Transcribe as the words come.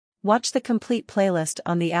Watch the complete playlist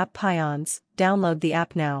on the app Pions. Download the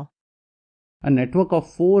app now. A network of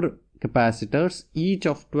 4 capacitors, each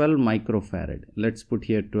of 12 microfarad. Let's put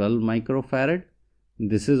here 12 microfarad.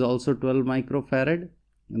 This is also 12 microfarad.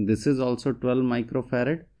 And this is also 12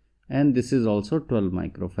 microfarad. And this is also 12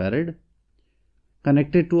 microfarad.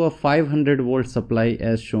 Connected to a 500 volt supply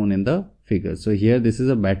as shown in the figure. So here this is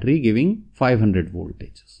a battery giving 500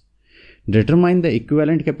 voltages. Determine the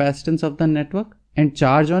equivalent capacitance of the network and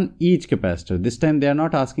charge on each capacitor. This time they are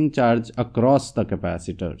not asking charge across the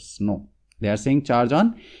capacitors. No, they are saying charge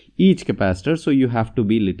on each capacitor. So you have to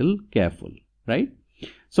be little careful, right?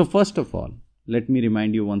 So first of all, let me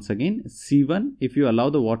remind you once again, C1, if you allow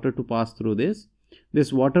the water to pass through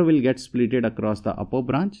this water will get splitted across the upper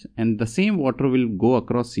branch, and the same water will go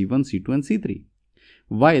across C1, C2 and C3.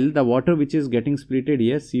 While the water which is getting splitted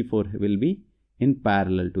here, C4, will be in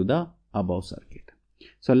parallel to the above circuit.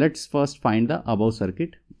 So let's first find the above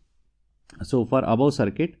circuit. So for above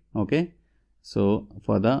circuit, okay, so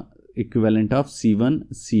for the equivalent of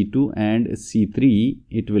C1, C2 and C3,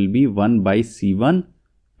 it will be 1 by C1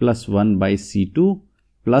 plus 1 by C2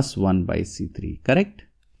 plus 1 by C3, correct?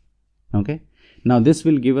 Okay. Now this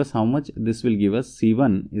will give us how much? This will give us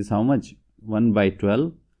C1 is how much? 1 by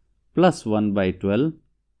 12 plus 1 by 12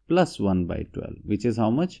 plus 1 by 12, which is how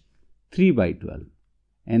much? 3 by 12.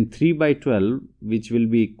 And 3 by 12, which will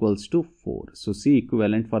be equals to 4. So C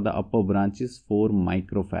equivalent for the upper branch is 4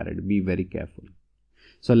 microfarad. Be very careful.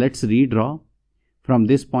 So let's redraw from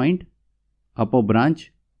this point, upper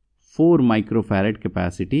branch 4 microfarad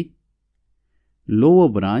capacity, lower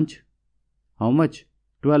branch how much?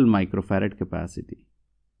 12 microfarad capacity,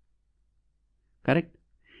 correct?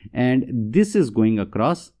 And this is going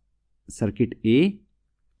across circuit A,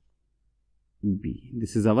 B.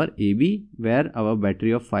 This is our AB where our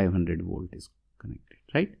battery of 500 volt is connected,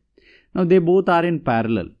 right? Now they both are in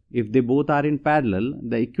parallel. If they both are in parallel,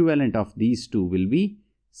 the equivalent of these two will be,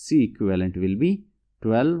 C equivalent will be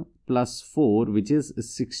 12 plus 4, which is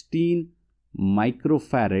 16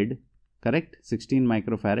 microfarad, correct? 16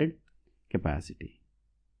 microfarad capacity.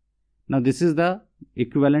 Now this is the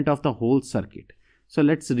equivalent of the whole circuit. So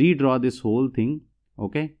let's redraw this whole thing.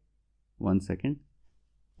 Okay. 1 second.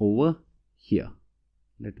 Over here.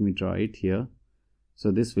 Let me draw it here.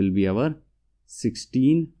 So this will be our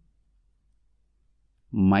 16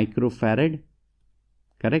 microfarad.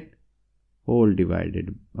 Correct. Whole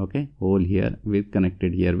divided. Okay. Whole here with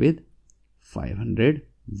connected here with 500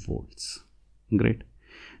 volts. Great.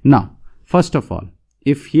 Now, first of all,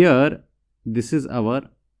 if here this is our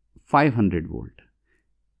 500 volt,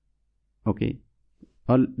 okay,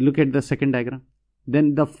 or look at the second diagram,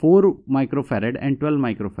 then the 4 microfarad and 12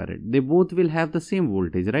 microfarad, they both will have the same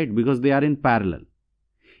voltage, right? Because they are in parallel.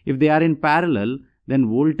 If they are in parallel, then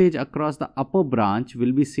voltage across the upper branch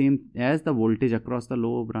will be same as the voltage across the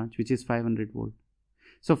lower branch, which is 500 volt.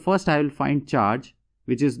 So first I will find charge,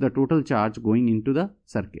 which is the total charge going into the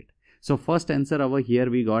circuit. So first answer over here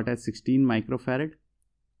we got as 16 microfarad.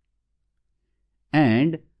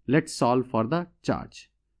 And let's solve for the charge.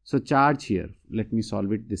 So charge here, let me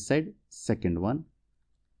solve it this side, second one.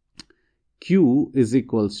 Q is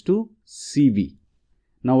equals to CV.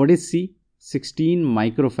 Now what is C? 16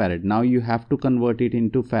 microfarad. Now you have to convert it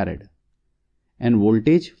into farad. And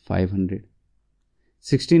voltage 500.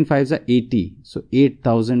 16 5s are 80. So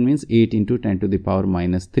 8000 means 8 into 10 to the power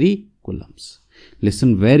minus 3 coulombs.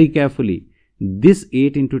 Listen very carefully. This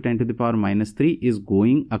 8 into 10 to the power minus 3 is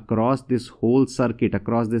going across this whole circuit,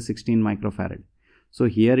 across this 16 microfarad. So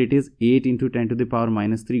here it is 8 into 10 to the power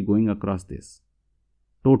minus 3 going across this.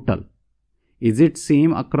 Total. Is it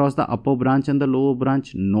same across the upper branch and the lower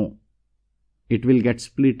branch? No. It will get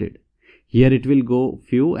splitted. Here it will go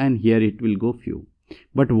few and here it will go few.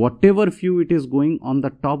 But whatever few it is going on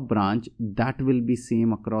the top branch, that will be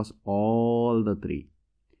same across all the three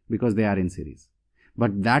because they are in series.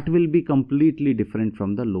 But that will be completely different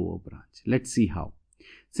from the lower branch. Let's see how.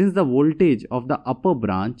 Since the voltage of the upper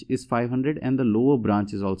branch is 500 and the lower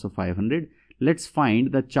branch is also 500, let's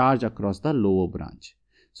find the charge across the lower branch.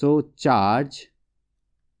 So charge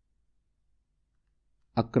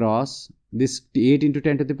across this 8 into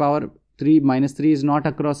 10 to the power 3 minus 3 is not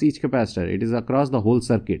across each capacitor. It is across the whole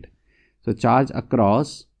circuit. So charge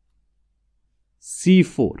across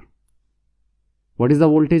C4. What is the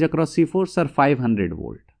voltage across C4? Sir, 500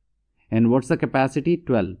 volt. And what's the capacity?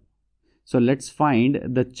 12. So let's find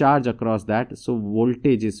the charge across that. So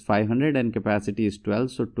voltage is 500 and capacity is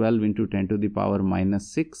 12. So 12 into 10 to the power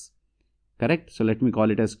minus 6. Correct? So let me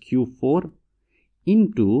call it as Q4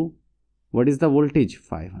 into, what is the voltage?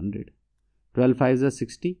 500. 12 5s are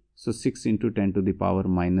 60. So 6 into 10 to the power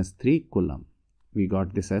minus 3 coulomb. we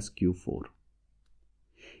got this as Q4.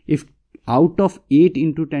 If out of 8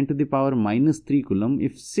 into 10 to the power minus 3 coulomb,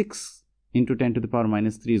 if 6 into 10 to the power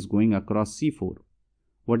minus 3 is going across C4,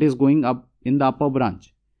 what is going up in the upper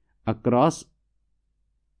branch? Across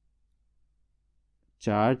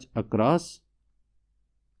charge across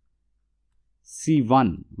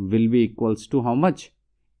C1 will be equals to how much?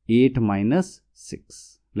 8 minus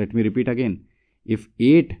 6. Let me repeat again. If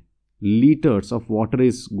 8 liters of water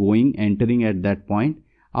is entering at that point,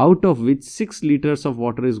 out of which 6 liters of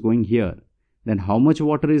water is going here, then how much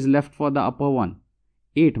water is left for the upper one?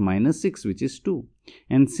 8 minus 6, which is 2.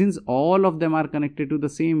 And since all of them are connected to the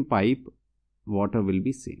same pipe, water will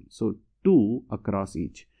be same. So 2 across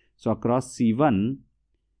each. So across C1,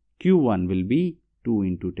 Q1 will be 2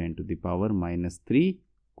 into 10 to the power minus 3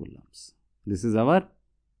 coulombs. This is our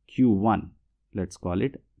Q1. Let's call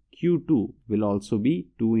it Q2 will also be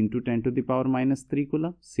 2 into 10 to the power minus 3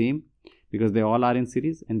 coulomb. Same, because they all are in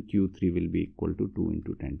series, and Q3 will be equal to 2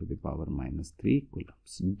 into 10 to the power minus 3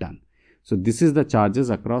 coulombs. Done. So this is the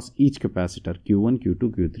charges across each capacitor Q1,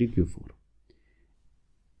 Q2, Q3, Q4.